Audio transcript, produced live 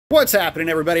What's happening,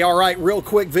 everybody? All right, real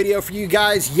quick video for you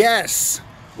guys. Yes,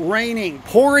 raining,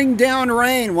 pouring down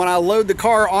rain when I load the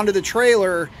car onto the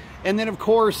trailer, and then of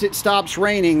course it stops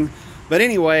raining. But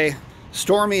anyway,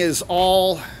 Stormy is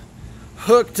all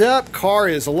hooked up, car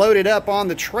is loaded up on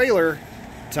the trailer.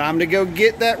 Time to go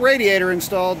get that radiator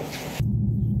installed.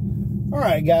 All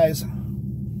right, guys,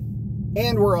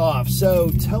 and we're off. So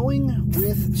towing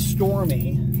with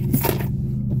Stormy,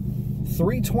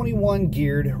 321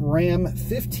 geared Ram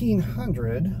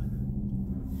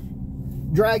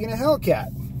 1500, dragging a Hellcat.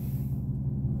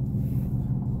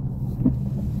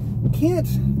 Can't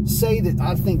say that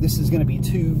I think this is going to be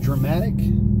too dramatic.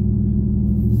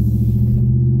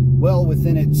 Well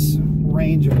within its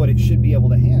range of what it should be able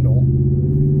to handle.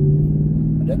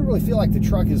 It doesn't really feel like the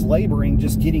truck is laboring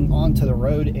just getting onto the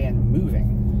road and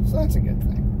moving. So that's a good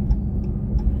thing.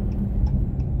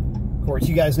 Of course,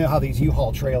 you guys know how these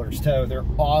U-Haul trailers tow. They're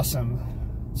awesome.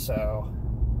 So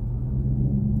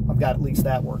I've got at least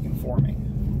that working for me.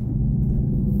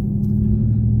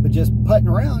 But just putting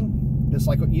around, just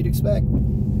like what you'd expect.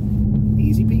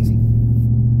 Easy peasy.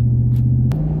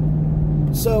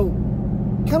 So,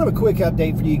 kind of a quick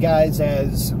update for you guys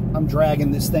as I'm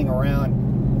dragging this thing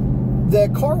around. The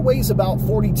car weighs about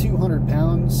 4,200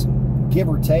 pounds, give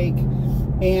or take.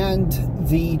 And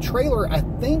the trailer, I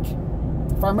think,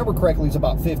 if I remember correctly, is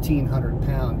about 1,500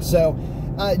 pounds. So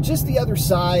just the other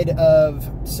side of,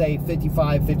 say,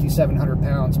 5,700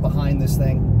 pounds behind this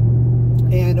thing.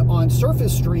 And on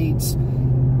surface streets,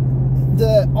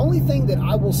 the only thing that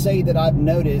I will say that I've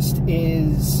noticed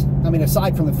is, I mean,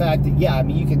 aside from the fact that, yeah, I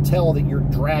mean, you can tell that you're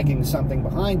dragging something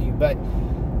behind you, but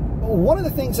one of the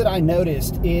things that I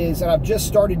noticed is, and I've just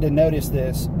started to notice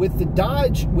this, with the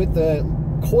Dodge, with the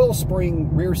coil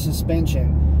spring rear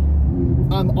suspension,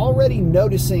 I'm already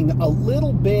noticing a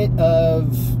little bit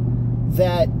of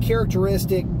that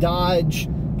characteristic Dodge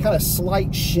kind of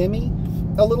slight shimmy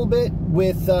a little bit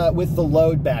with the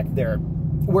load back there,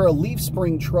 where a leaf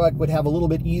spring truck would have a little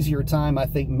bit easier time, I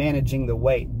think, managing the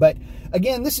weight. But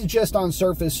again, this is just on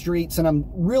surface streets, and I'm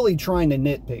really trying to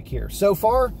nitpick here. So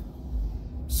far,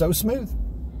 so smooth.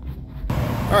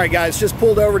 All right, guys, just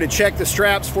pulled over to check the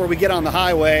straps before we get on the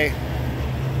highway.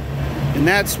 And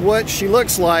that's what she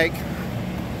looks like.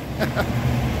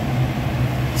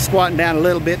 Squatting down a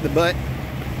little bit in the butt.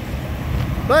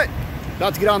 But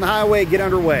about to get on the highway, get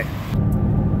underway.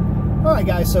 All right,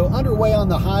 guys, so underway on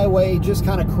the highway, just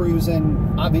kind of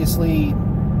cruising, obviously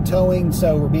towing,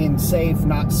 so we're being safe,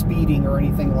 not speeding or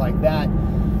anything like that.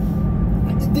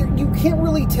 You can't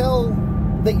really tell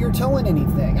that you're towing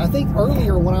anything. I think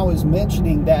earlier when I was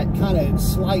mentioning that kind of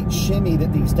slight shimmy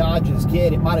that these Dodges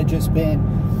get, it might have just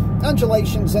been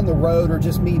undulations in the road or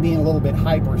just me being a little bit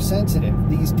hypersensitive.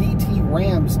 These DT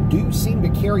Rams do seem to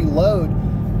carry load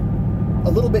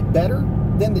a little bit better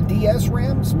than the DS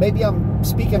Rams. Maybe I'm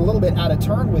speaking a little bit out of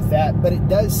turn with that, but it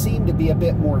does seem to be a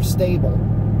bit more stable.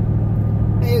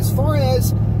 As far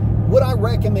as would I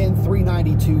recommend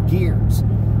 392 gears?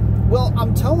 Well,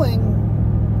 I'm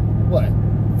towing, what,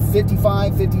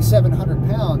 5,700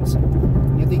 pounds.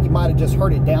 You think you might have just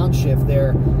heard it downshift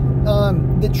there.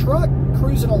 The truck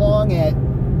cruising along at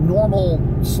normal,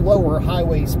 slower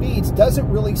highway speeds doesn't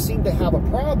really seem to have a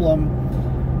problem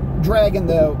dragging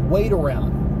the weight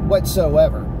around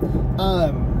whatsoever.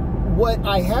 What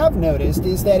I have noticed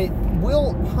is that it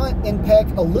will hunt and peck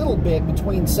a little bit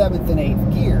between 7th and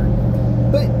 8th gear,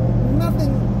 but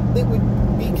nothing that would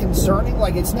be concerning.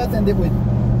 Like, it's nothing that would,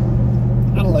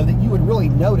 I don't know, that you would really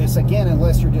notice, again,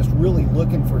 unless you're just really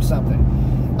looking for something.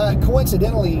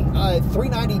 Coincidentally,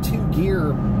 392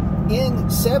 gear in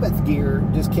 7th gear,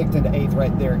 just kicked into 8th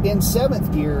right there, in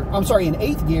 7th gear, I'm sorry, in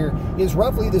 8th gear is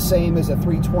roughly the same as a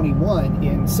 321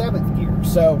 in 7th gear.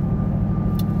 So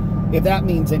if that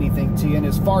means anything to you. And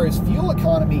as far as fuel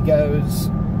economy goes,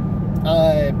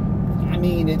 I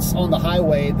mean, it's on the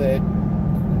highway, the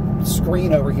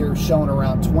screen over here is showing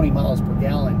around 20 miles per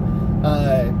gallon.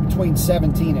 Between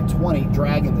 17 and 20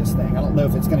 dragging this thing. I don't know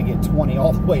if it's going to get 20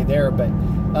 all the way there, but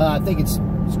I think it's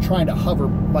trying to hover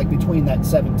like between that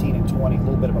 17 and 20, a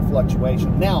little bit of a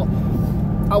fluctuation. Now,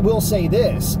 I will say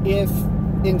this, if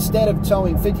instead of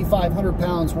towing 5,500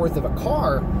 pounds worth of a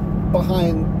car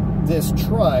behind this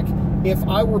truck, if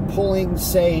I were pulling,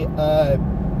 say,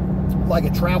 like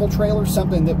a travel trailer,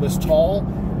 something that was tall,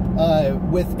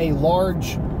 with a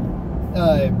large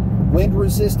wind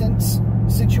resistance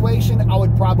situation, I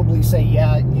would probably say,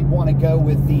 yeah, you'd want to go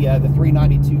with the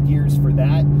 392 gears for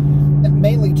that,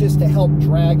 mainly just to help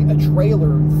drag a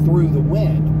trailer through the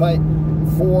wind. But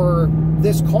for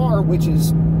this car, which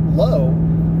is low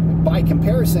by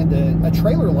comparison to a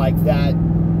trailer like that,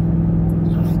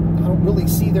 I don't really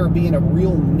see there being a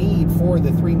real need for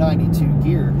the 392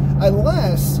 gear,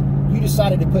 unless you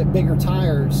decided to put bigger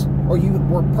tires, or you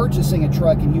were purchasing a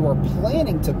truck and you are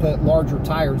planning to put larger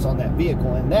tires on that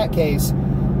vehicle. In that case,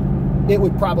 it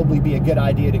would probably be a good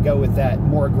idea to go with that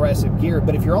more aggressive gear.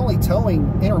 But if you're only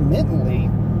towing intermittently,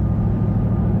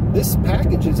 this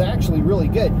package is actually really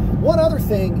good. One other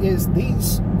thing is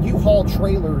these U-Haul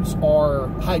trailers are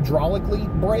hydraulically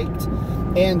braked,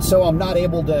 and so I'm not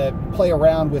able to play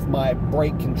around with my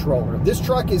brake controller. This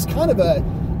truck is kind of a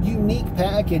unique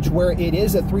package where it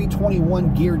is a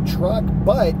 321 geared truck,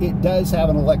 but it does have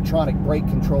an electronic brake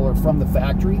controller from the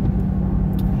factory.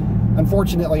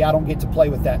 Unfortunately, I don't get to play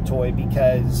with that toy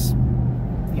because,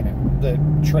 you know, the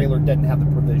trailer doesn't have the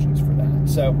provisions for that.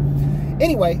 So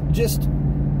anyway, just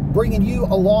bringing you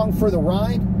along for the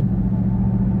ride.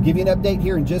 Give you an update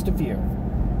here in just a few.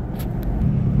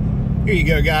 Here you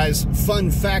go, guys.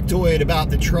 Fun factoid about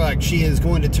the truck. She is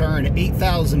going to turn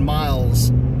 8,000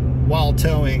 miles while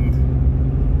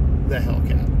towing the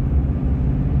Hellcat.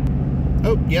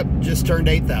 Oh, yep, just turned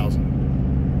 8,000.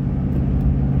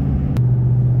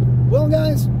 Well,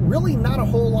 guys, really not a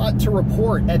whole lot to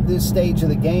report at this stage of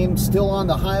the game. Still on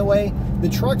the highway. The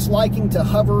truck's liking to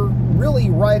hover really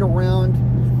right around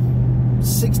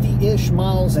 60-ish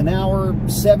miles an hour.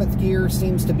 7th gear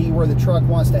seems to be where the truck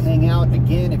wants to hang out.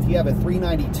 Again, if you have a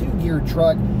 392 gear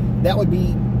truck, that would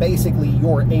be basically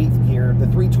your 8th gear. The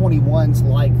 321's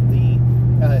like the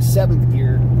 7th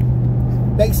gear,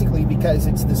 basically because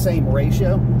it's the same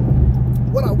ratio.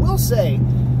 What I will say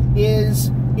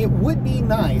is it would be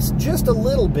nice, just a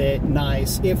little bit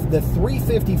nice, if the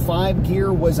 355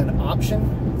 gear was an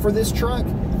option for this truck.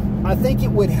 I think it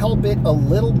would help it a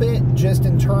little bit just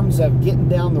in terms of getting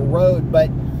down the road, but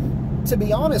to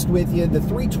be honest with you, the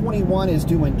 321 is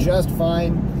doing just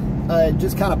fine.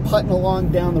 Just kind of putting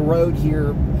along down the road here.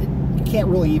 You can't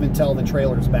really even tell the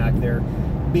trailer's back there.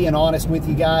 Being honest with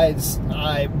you guys,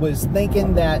 I was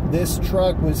thinking that this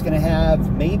truck was going to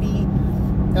have maybe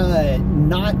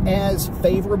not as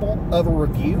favorable of a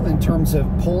review in terms of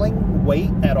pulling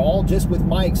weight at all, just with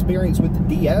my experience with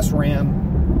the DS Ram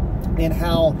and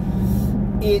how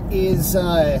it is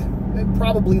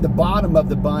probably the bottom of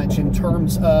the bunch in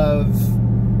terms of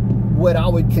what I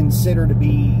would consider to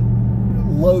be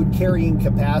load carrying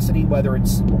capacity, whether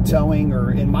it's towing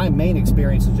or, in my main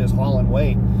experience, is just hauling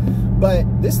weight. But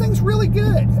this thing's really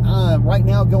good. Right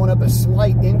now, going up a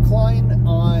slight incline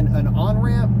on an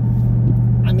on-ramp.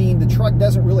 I mean, the truck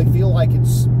doesn't really feel like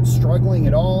it's struggling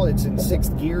at all. It's in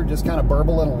 6th gear, just kind of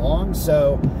burbling along.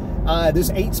 So this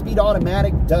 8-speed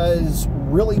automatic does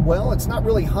really well. It's not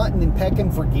really hunting and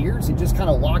pecking for gears. It just kind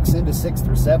of locks into 6th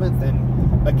or 7th.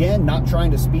 And again, not trying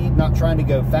to speed, not trying to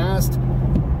go fast.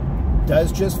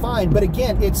 Does just fine. But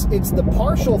again, it's the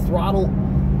partial throttle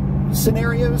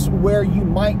scenarios where you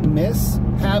might miss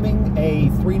having a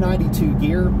 392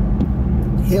 gear.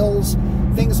 Hills,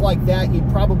 things like that, you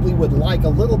probably would like a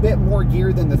little bit more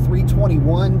gear than the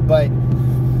 321, but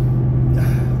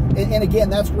and again,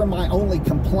 that's where my only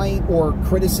complaint or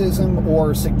criticism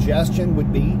or suggestion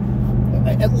would be.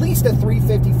 At least a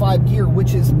 355 gear,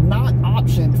 which is not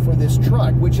optioned for this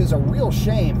truck, which is a real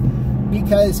shame,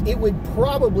 because it would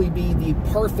probably be the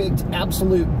perfect,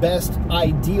 absolute best,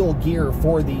 ideal gear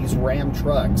for these Ram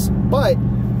trucks. But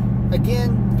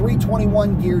again,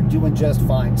 321 gear doing just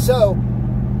fine. So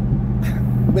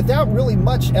without really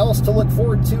much else to look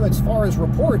forward to as far as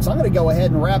reports, I'm going to go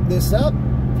ahead and wrap this up.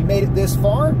 If you made it this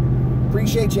far,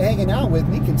 appreciate you hanging out with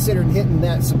me. Consider hitting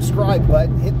that subscribe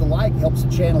button. Hit the like, helps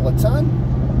the channel a ton.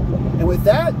 And with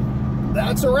that,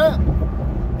 that's a wrap.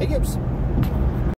 Hey, Gibbs.